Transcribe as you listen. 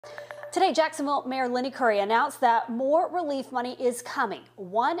Today, Jacksonville Mayor Lenny Curry announced that more relief money is coming,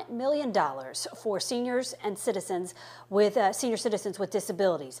 $1 million for seniors and citizens with senior citizens with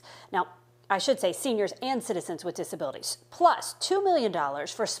disabilities. Now, I should say seniors and citizens with disabilities, plus $2 million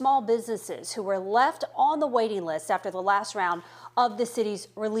for small businesses who were left on the waiting list after the last round of the city's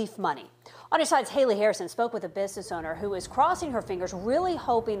relief money. On your side's Haley Harrison spoke with a business owner who is crossing her fingers, really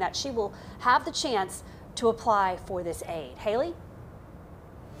hoping that she will have the chance to apply for this aid. Haley?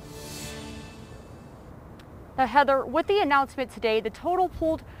 Now, Heather, with the announcement today, the total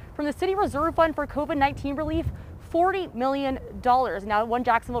pulled from the City Reserve Fund for COVID-19 relief, $40 million. Now, one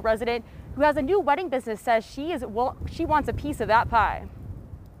Jacksonville resident who has a new wedding business says she wants a piece of that pie.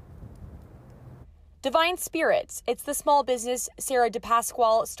 Divine Spirits. It's the small business Sarah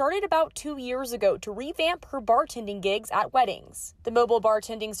DePasquale started about 2 years ago to revamp her bartending gigs at weddings. The mobile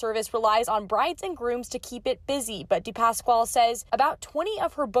bartending service relies on brides and grooms to keep it busy, but DePasquale says about 20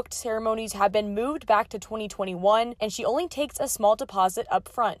 of her booked ceremonies have been moved back to 2021, and she only takes a small deposit up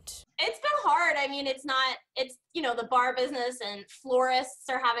front. It's been hard. I mean, it's the bar business and florists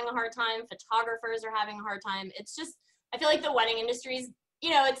are having a hard time. Photographers are having a hard time. It's just, I feel like the wedding industry's,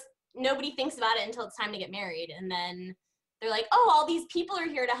 nobody thinks about it until it's time to get married. And then they're like, oh, all these people are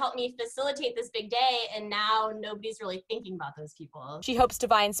here to help me facilitate this big day. And now nobody's really thinking about those people. She hopes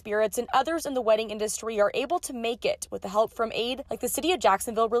Divine Spirits and others in the wedding industry are able to make it with the help from aid like the City of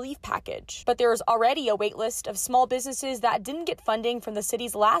Jacksonville relief package. But there's already a wait list of small businesses that didn't get funding from the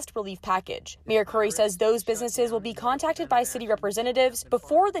city's last relief package. Mayor Curry says those businesses will be contacted by city representatives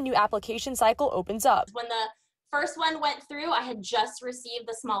before the new application cycle opens up. When the first one went through, I had just received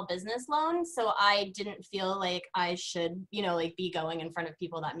the small business loan, so I didn't feel like I should, be going in front of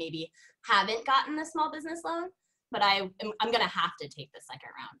people that maybe haven't gotten the small business loan, but I'm going to have to take the second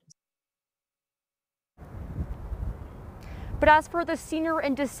round. But as for the senior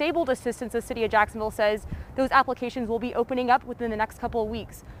and disabled assistance, the City of Jacksonville says those applications will be opening up within the next couple of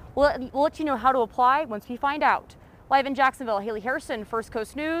weeks. We'll let you know how to apply once we find out. Live in Jacksonville, Haley Harrison, First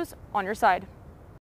Coast News, on your side.